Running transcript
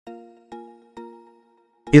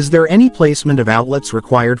Is there any placement of outlets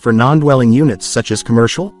required for non-dwelling units such as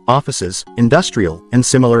commercial, offices, industrial, and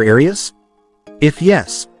similar areas? If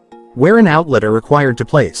yes, where an outlet are required to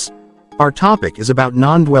place? Our topic is about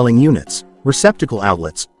non-dwelling units, receptacle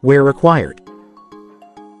outlets, where required.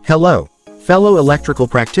 Hello, fellow electrical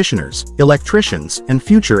practitioners, electricians, and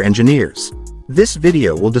future engineers. This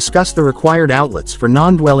video will discuss the required outlets for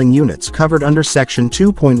non-dwelling units covered under Section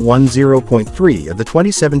 2.10.3 of the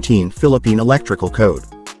 2017 Philippine Electrical Code.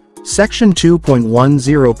 Section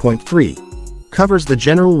 2.10.3 covers the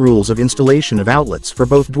general rules of installation of outlets for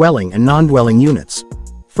both dwelling and non-dwelling units.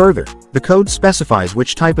 Further, the code specifies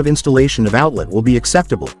which type of installation of outlet will be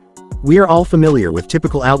acceptable. We are all familiar with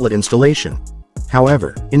typical outlet installation.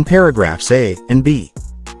 However, in paragraphs A and B,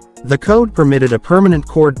 the code permitted a permanent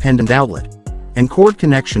cord pendant outlet and cord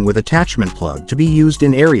connection with attachment plug to be used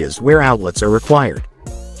in areas where outlets are required.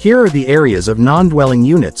 Here are the areas of non-dwelling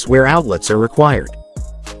units where outlets are required.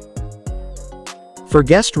 For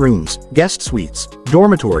guest rooms, guest suites,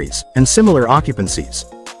 dormitories, and similar occupancies,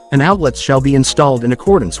 an outlet shall be installed in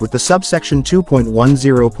accordance with the subsection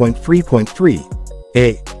 2.10.3.3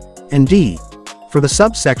 A and D. For the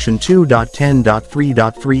subsection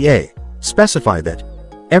 2.10.3.3a, specify that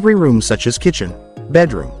every room such as kitchen,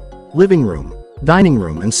 bedroom, living room, dining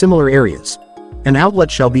room and similar areas, an outlet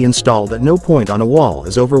shall be installed at no point on a wall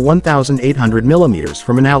is over 1,800 mm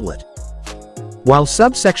from an outlet. While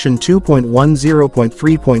subsection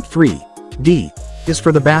 2.10.3.3 D is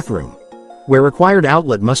for the bathroom, where required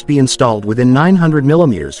outlet must be installed within 900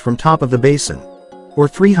 mm from top of the basin, or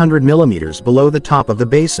 300 mm below the top of the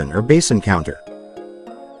basin or basin counter.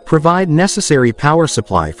 Provide necessary power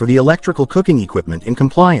supply for the electrical cooking equipment in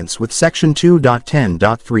compliance with Section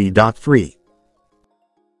 2.10.3.3.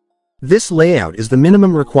 This layout is the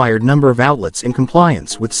minimum required number of outlets in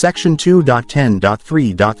compliance with Section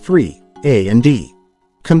 2.10.3.3 A and D.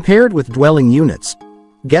 Compared with dwelling units,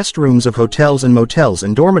 guest rooms of hotels and motels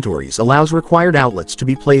and dormitories allows required outlets to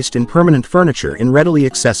be placed in permanent furniture in readily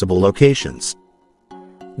accessible locations.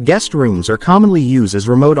 Guest rooms are commonly used as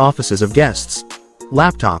remote offices of guests.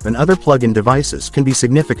 Laptop and other plug-in devices can be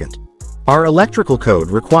significant. Our electrical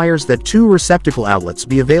code requires that 2 receptacle outlets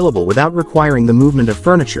be available without requiring the movement of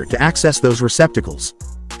furniture to access those receptacles,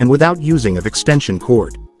 and without using of extension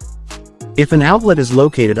cord. If an outlet is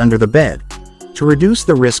located under the bed, to reduce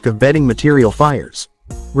the risk of bedding material fires,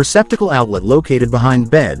 receptacle outlet located behind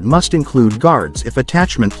bed must include guards if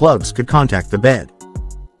attachment plugs could contact the bed.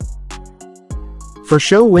 For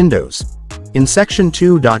show windows, in Section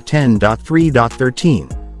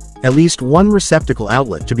 2.10.3.13, at least one receptacle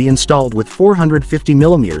outlet to be installed with 450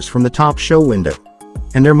 mm from the top show window,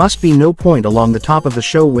 and there must be no point along the top of the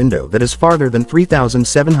show window that is farther than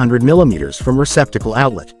 3,700 mm from receptacle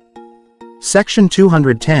outlet. Section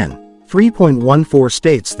 210.3.14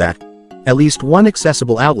 states that at least one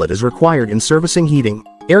accessible outlet is required in servicing heating,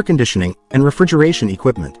 air conditioning, and refrigeration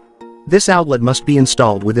equipment. This outlet must be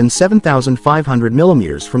installed within 7,500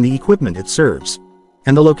 mm from the equipment it serves,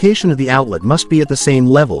 and the location of the outlet must be at the same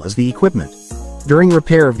level as the equipment. During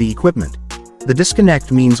repair of the equipment, the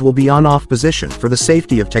disconnect means will be on-off position for the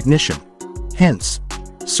safety of technician. Hence,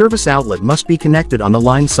 service outlet must be connected on the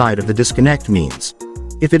line side of the disconnect means,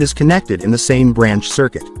 if it is connected in the same branch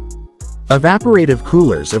circuit. Evaporative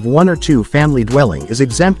coolers of 1 or 2 family dwelling is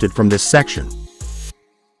exempted from this section.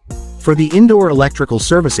 For the indoor electrical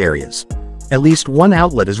service areas, at least one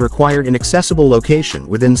outlet is required in accessible location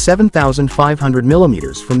within 7,500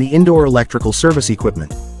 mm from the indoor electrical service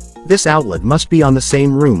equipment. This outlet must be on the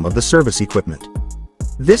same room of the service equipment.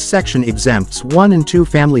 This section exempts 1 and 2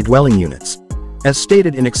 family dwelling units, as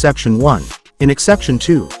stated in Exception 1. In Exception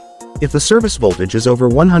 2, if the service voltage is over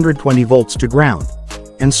 120 volts to ground,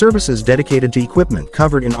 and services dedicated to equipment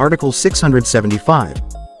covered in Article 675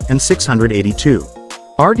 and 682.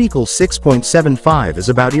 Article 6.75 is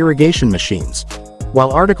about irrigation machines,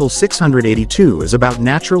 while Article 682 is about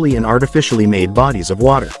naturally and artificially made bodies of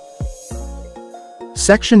water.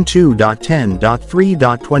 Section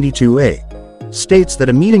 2.10.3.22a states that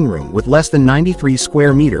a meeting room with less than 93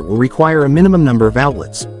 square meter will require a minimum number of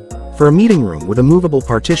outlets. For a meeting room with a movable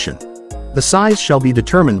partition, the size shall be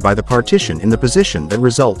determined by the partition in the position that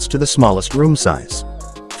results to the smallest room size.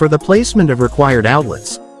 For the placement of required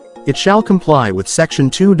outlets, it shall comply with Section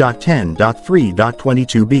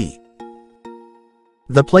 2.10.3.22b.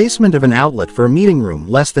 The placement of an outlet for a meeting room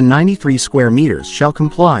less than 93 square meters shall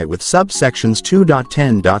comply with subsections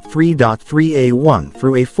 2.10.3.3a1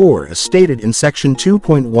 through a4 as stated in Section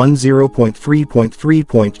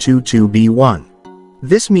 2.10.3.3.22b1.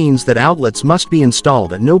 This means that outlets must be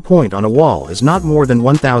installed at no point on a wall is not more than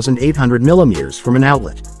 1,800 mm from an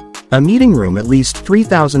outlet. A meeting room at least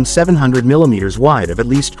 3,700 mm wide of at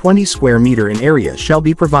least 20 square meter in area shall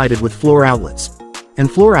be provided with floor outlets, and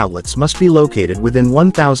floor outlets must be located within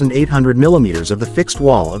 1,800 mm of the fixed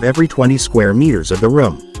wall of every 20 square meters of the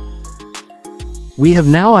room. We have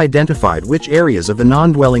now identified which areas of the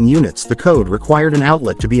non-dwelling units the code required an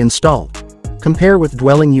outlet to be installed. Compare with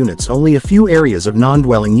dwelling units, only a few areas of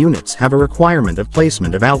non-dwelling units have a requirement of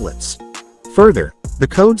placement of outlets. Further, the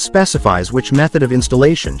code specifies which method of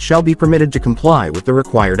installation shall be permitted to comply with the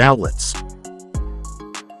required outlets.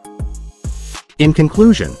 In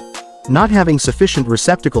conclusion, not having sufficient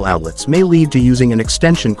receptacle outlets may lead to using an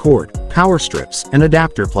extension cord, power strips, and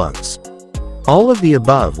adapter plugs. All of the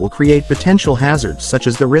above will create potential hazards such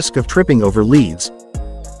as the risk of tripping over leads,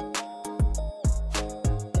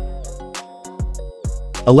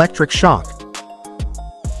 electric shock,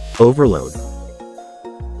 overload,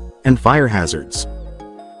 and fire hazards.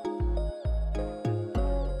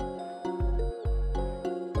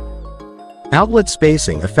 Outlet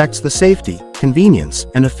spacing affects the safety, convenience,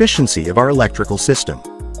 and efficiency of our electrical system.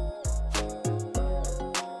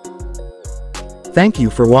 Thank you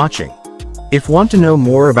for watching. If want to know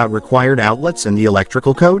more about required outlets and the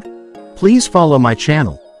electrical code, please follow my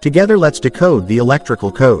channel. Together let's decode the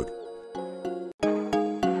electrical code.